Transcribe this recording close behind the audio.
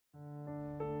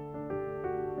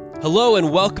Hello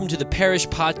and welcome to the Parish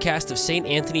Podcast of St.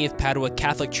 Anthony of Padua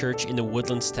Catholic Church in the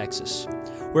Woodlands, Texas.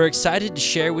 We're excited to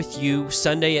share with you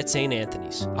Sunday at St.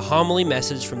 Anthony's, a homily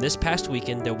message from this past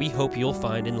weekend that we hope you'll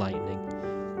find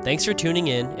enlightening. Thanks for tuning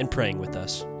in and praying with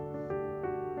us.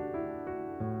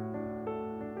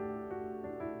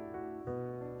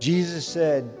 Jesus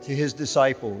said to his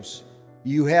disciples,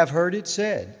 "You have heard it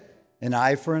said, an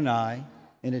eye for an eye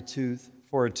and a tooth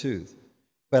for a tooth.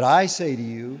 But I say to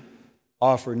you,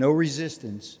 offer no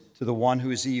resistance to the one who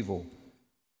is evil.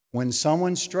 When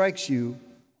someone strikes you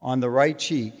on the right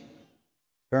cheek,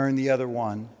 turn the other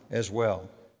one as well.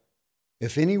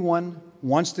 If anyone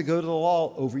wants to go to the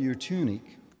law over your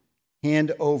tunic,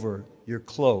 hand over your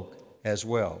cloak as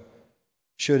well.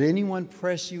 Should anyone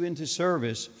press you into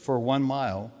service for 1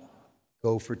 mile,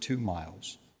 go for 2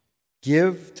 miles.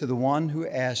 Give to the one who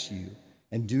asks you,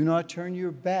 and do not turn your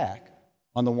back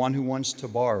on the one who wants to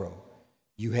borrow.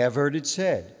 You have heard it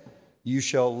said, you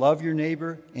shall love your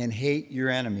neighbor and hate your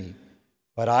enemy.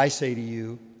 But I say to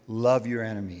you, love your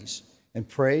enemies and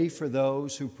pray for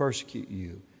those who persecute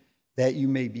you, that you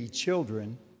may be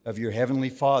children of your heavenly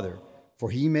Father.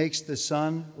 For he makes the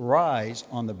sun rise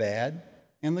on the bad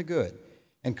and the good,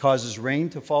 and causes rain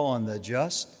to fall on the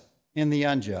just and the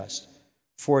unjust.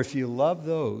 For if you love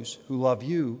those who love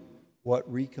you,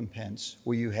 what recompense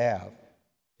will you have?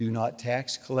 Do not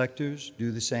tax collectors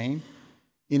do the same?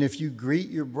 And if you greet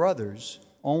your brothers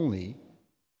only,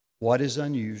 what is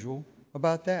unusual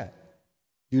about that?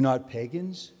 Do not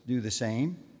pagans do the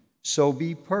same? So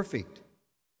be perfect,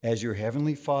 as your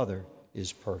heavenly Father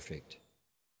is perfect."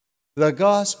 The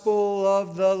Gospel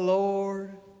of the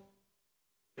Lord.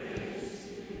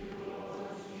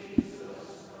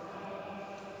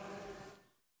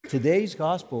 Today's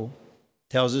Gospel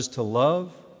tells us to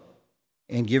love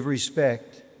and give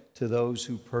respect to those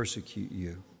who persecute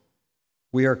you.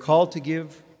 We are called to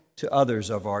give to others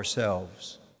of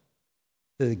ourselves,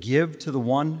 to give to the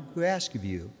one who asks of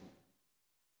you,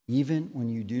 even when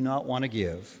you do not want to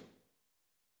give.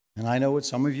 And I know what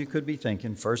some of you could be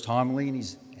thinking, first homily and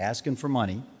he's asking for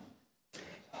money.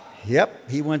 Yep,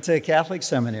 he went to a Catholic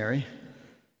seminary.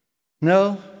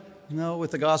 No,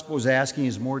 what the gospel is asking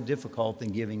is more difficult than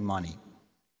giving money.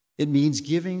 It means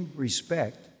giving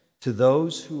respect to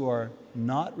those who are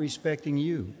not respecting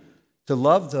you, to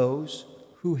love those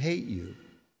who hate you.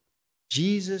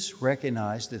 Jesus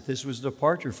recognized that this was a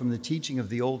departure from the teaching of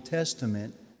the Old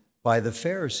Testament by the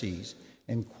Pharisees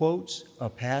and quotes a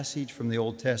passage from the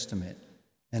Old Testament,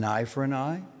 an eye for an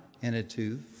eye and a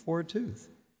tooth for a tooth.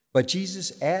 But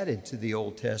Jesus added to the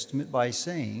Old Testament by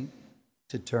saying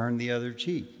to turn the other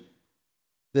cheek.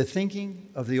 The thinking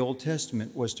of the Old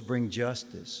Testament was to bring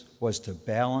justice, was to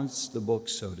balance the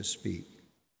books, so to speak.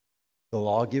 The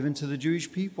law given to the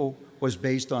Jewish people was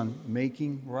based on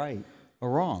making right a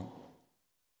wrong.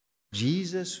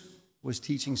 Jesus was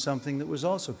teaching something that was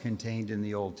also contained in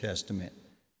the Old Testament,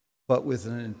 but with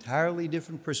an entirely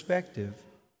different perspective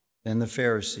than the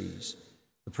Pharisees,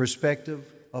 the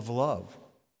perspective of love,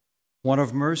 one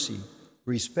of mercy,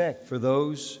 respect for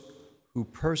those who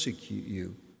persecute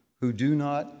you, who do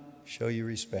not show you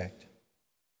respect.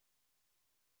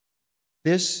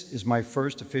 This is my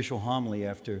first official homily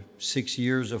after 6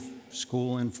 years of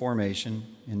school and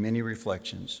formation and many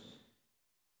reflections.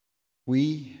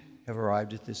 We have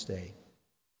arrived at this day.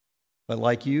 But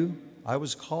like you, I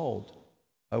was called.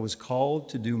 I was called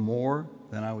to do more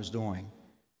than I was doing,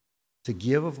 to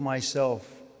give of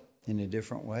myself in a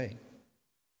different way.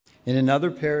 In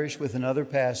another parish with another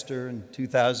pastor in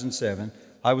 2007,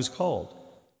 I was called.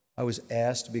 I was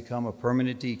asked to become a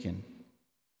permanent deacon.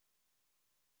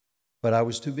 But I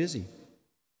was too busy.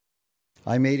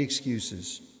 I made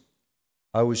excuses.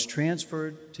 I was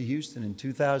transferred to Houston in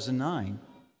 2009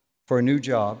 for a new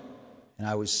job, and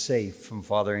I was safe from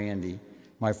Father Andy,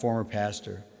 my former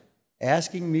pastor,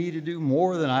 asking me to do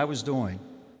more than I was doing.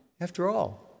 After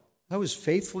all, I was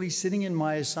faithfully sitting in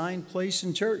my assigned place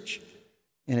in church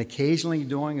and occasionally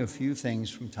doing a few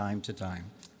things from time to time.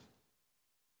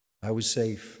 I was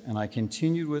safe, and I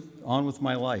continued on with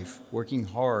my life, working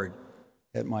hard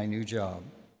at my new job.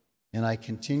 And I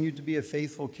continued to be a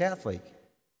faithful Catholic,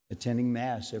 attending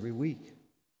Mass every week.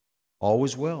 All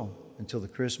was well until the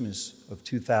Christmas of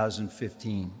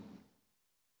 2015.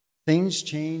 Things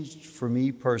changed for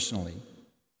me personally.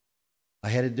 I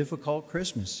had a difficult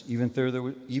Christmas, even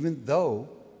though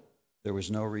there was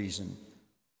no reason.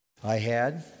 I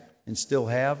had and still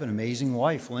have an amazing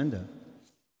wife, Linda.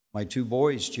 My 2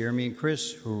 boys, Jeremy and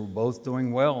Chris, who were both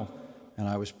doing well, and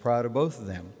I was proud of both of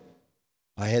them.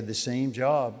 I had the same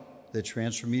job that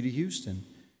transferred me to Houston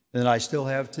that I still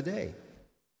have today.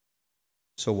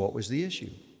 So what was the issue?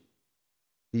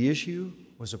 The issue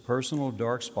was a personal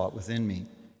dark spot within me,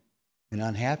 an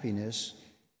unhappiness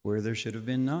where there should have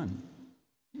been none.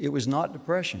 It was not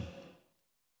depression.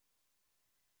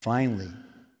 Finally,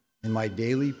 in my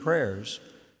daily prayers,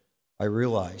 I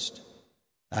realized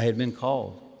I had been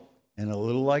called, and a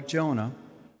little like Jonah,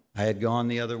 I had gone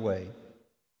the other way.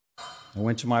 I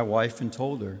went to my wife and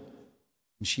told her,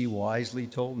 and she wisely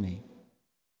told me,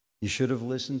 "You should have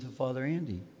listened to Father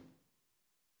Andy.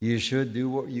 You should do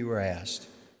what you were asked."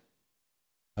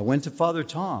 I went to Father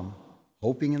Tom,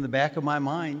 hoping in the back of my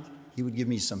mind he would give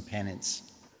me some penance.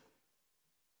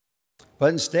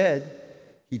 But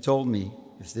instead, he told me,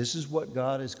 "If this is what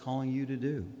God is calling you to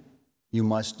do, you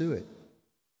must do it.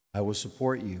 I will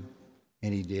support you."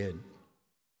 And he did.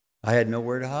 I had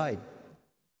nowhere to hide.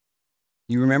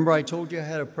 You remember I told you I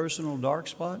had a personal dark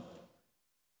spot?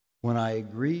 When I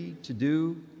agreed to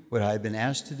do what I had been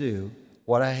asked to do,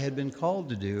 what I had been called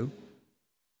to do,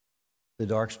 the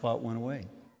dark spot went away.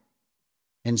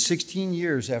 And 16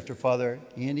 years after Father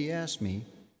Andy asked me,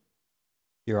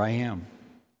 here I am.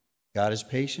 God is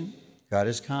patient, God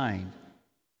is kind,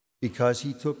 because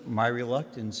he took my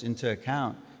reluctance into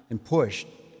account and pushed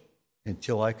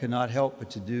until I could not help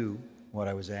but to do what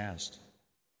I was asked.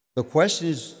 The question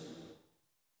is,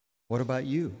 what about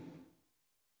you?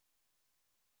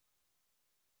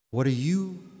 What are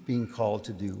you being called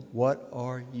to do? What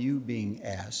are you being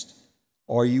asked?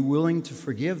 Are you willing to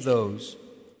forgive those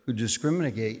who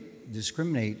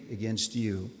discriminate against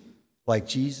you, like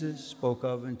Jesus spoke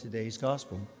of in today's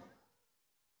gospel?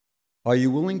 Are you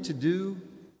willing to do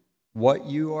what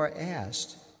you are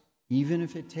asked, even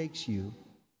if it takes you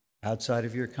outside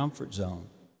of your comfort zone?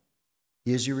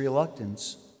 Is your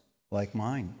reluctance like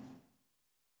mine?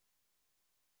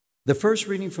 The first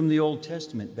reading from the Old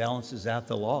Testament balances out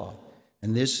the law,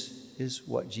 and this is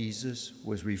what Jesus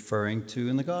was referring to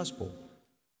in the gospel.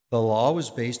 The law was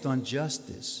based on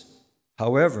justice.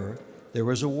 However, there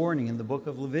was a warning in the book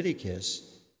of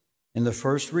Leviticus in the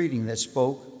first reading that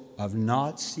spoke of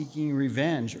not seeking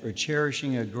revenge or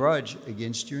cherishing a grudge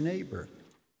against your neighbor.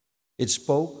 It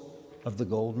spoke of the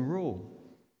golden rule: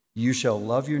 you shall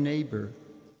love your neighbor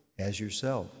as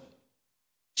yourself.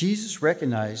 Jesus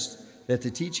recognized that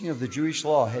the teaching of the Jewish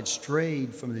law had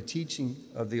strayed from the teaching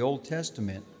of the Old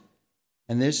Testament,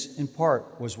 and this, in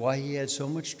part, was why he had so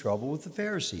much trouble with the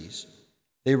Pharisees.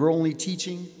 They were only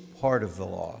teaching part of the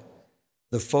law.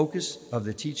 The focus of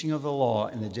the teaching of the law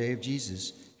in the day of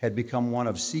Jesus had become one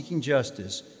of seeking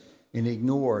justice and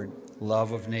ignored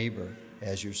love of neighbor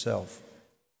as yourself.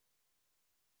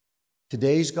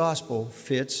 Today's gospel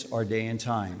fits our day and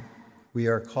time. We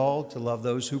are called to love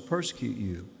those who persecute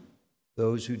you,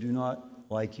 those who do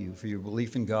not like you for your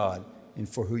belief in God and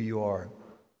for who you are.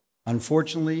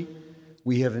 Unfortunately,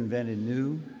 we have invented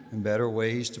new and better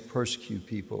ways to persecute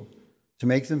people, to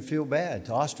make them feel bad,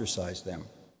 to ostracize them.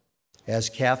 As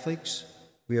Catholics,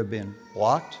 we have been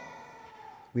blocked,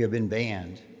 we have been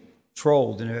banned,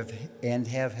 trolled, and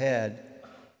have had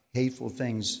hateful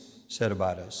things said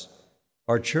about us.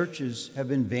 Our churches have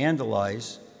been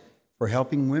vandalized for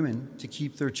helping women to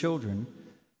keep their children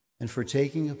and for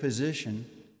taking a position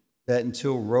that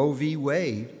until Roe v.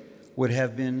 Wade would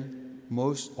have been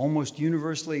almost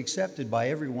universally accepted by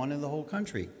everyone in the whole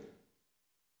country.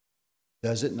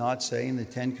 Does it not say in the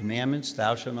 10 Commandments,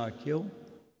 "Thou shalt not kill"?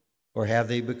 Or have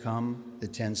they become the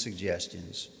 10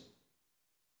 suggestions?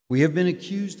 We have been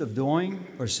accused of doing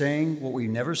or saying what we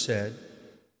never said,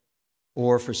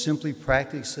 or for simply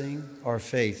practicing our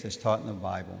faith as taught in the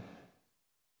Bible.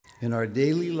 In our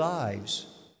daily lives,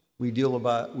 we deal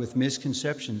with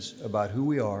misconceptions about who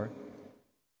we are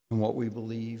and what we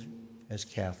believe as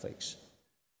Catholics.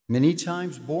 Many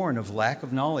times born of lack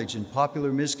of knowledge and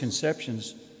popular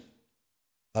misconceptions,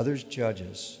 others judge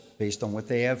us based on what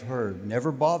they have heard,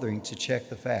 never bothering to check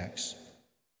the facts.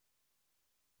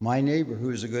 My neighbor, who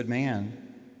is a good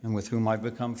man and with whom I've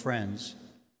become friends,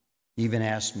 even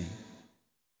asked me,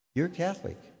 "You're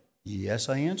Catholic?" "Yes,"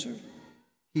 I answered.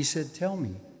 He said, "Tell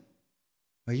me,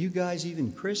 are you guys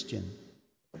even Christian?"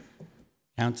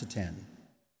 Count to 10.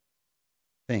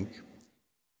 Think.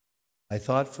 I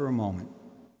thought for a moment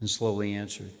and slowly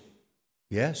answered,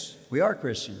 "Yes, we are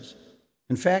Christians.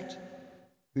 In fact,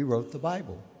 we wrote the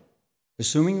Bible,"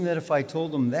 assuming that if I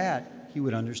told him that, he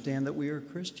would understand that we are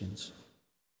Christians.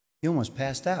 He almost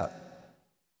passed out.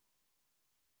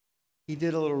 He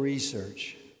did a little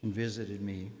research and visited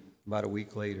me about a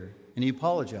week later, and he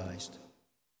apologized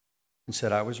and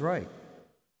said I was right.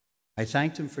 I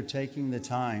thanked him for taking the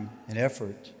time and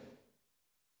effort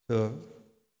to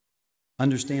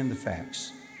understand the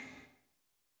facts.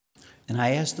 And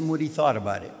I asked him what he thought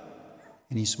about it,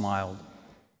 and he smiled.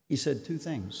 He said 2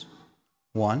 things.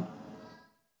 One,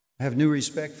 I have new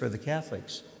respect for the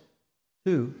Catholics.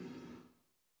 Two,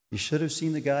 you should have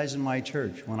seen the guys in my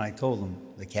church when I told them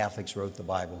the Catholics wrote the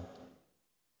Bible.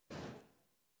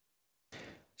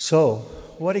 So,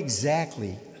 what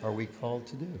exactly are we called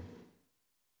to do?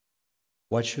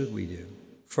 What should we do?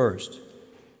 First,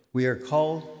 we are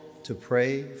called to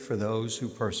pray for those who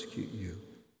persecute you,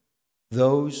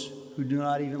 those who do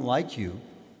not even like you,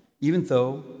 even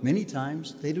though many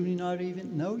times they do not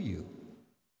even know you,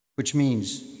 which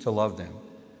means to love them.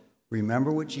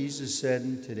 Remember what Jesus said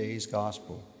in today's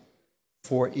gospel.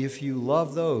 For if you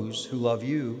love those who love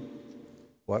you,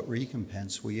 what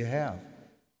recompense will you have?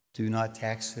 Do not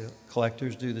tax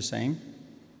collectors do the same?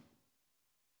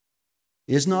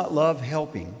 Is not love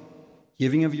helping,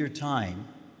 giving of your time,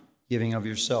 giving of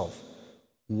yourself?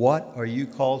 What are you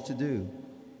called to do?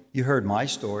 You heard my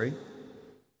story.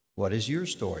 What is your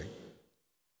story?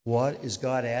 What is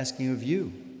God asking of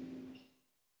you?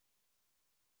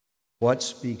 What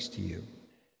speaks to you?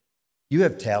 You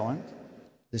have talent.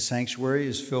 The sanctuary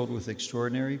is filled with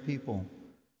extraordinary people,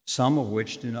 some of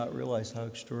which do not realize how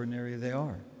extraordinary they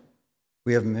are.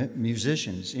 We have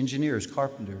musicians, engineers,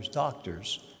 carpenters,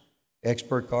 doctors,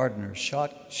 expert gardeners,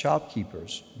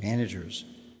 shopkeepers, managers,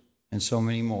 and so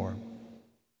many more.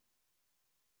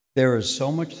 There is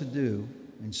so much to do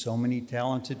and so many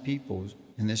talented people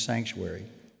in this sanctuary.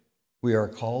 We are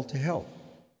called to help,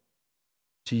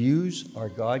 to use our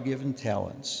God-given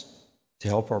talents to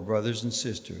help our brothers and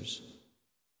sisters.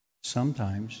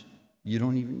 Sometimes you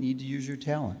don't even need to use your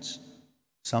talents.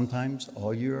 Sometimes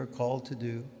all you are called to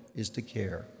do is to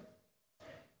care.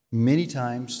 Many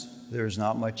times there is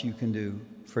not much you can do.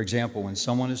 For example, when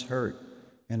someone is hurt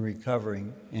and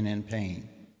recovering and in pain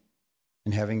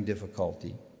and having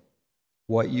difficulty,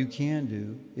 what you can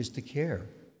do is to care.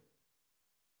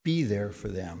 Be there for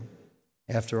them.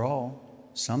 After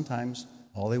all, sometimes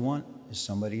all they want is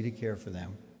somebody to care for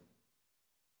them.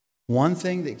 One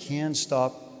thing that can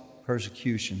stop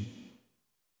persecution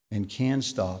and can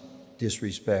stop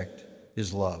disrespect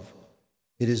is love.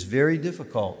 It is very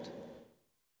difficult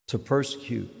to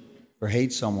persecute or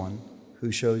hate someone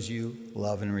who shows you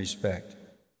love and respect.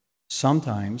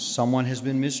 Sometimes someone has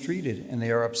been mistreated and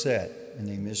they are upset and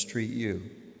they mistreat you.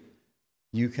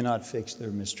 You cannot fix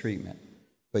their mistreatment,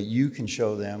 but you can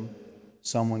show them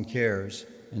someone cares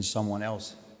and someone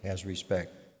else has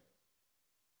respect.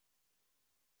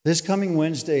 This coming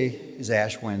Wednesday is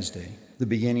Ash Wednesday, the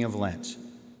beginning of Lent.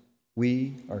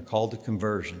 We are called to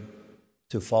conversion,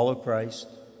 to follow Christ,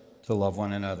 to love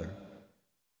one another.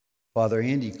 Father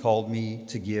Andy called me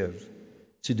to give,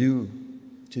 to do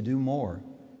more,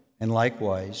 and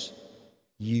likewise,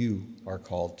 you are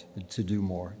called to do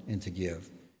more and to give.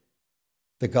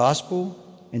 The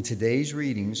gospel and today's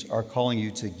readings are calling you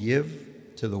to give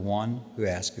to the one who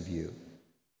asks of you.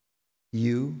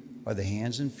 You are the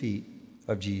hands and feet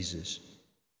of Jesus.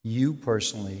 You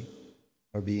personally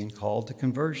are being called to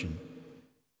conversion.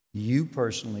 You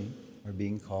personally are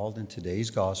being called in today's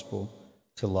gospel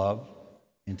to love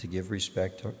and to give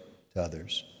respect to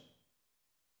others.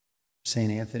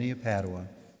 St. Anthony of Padua,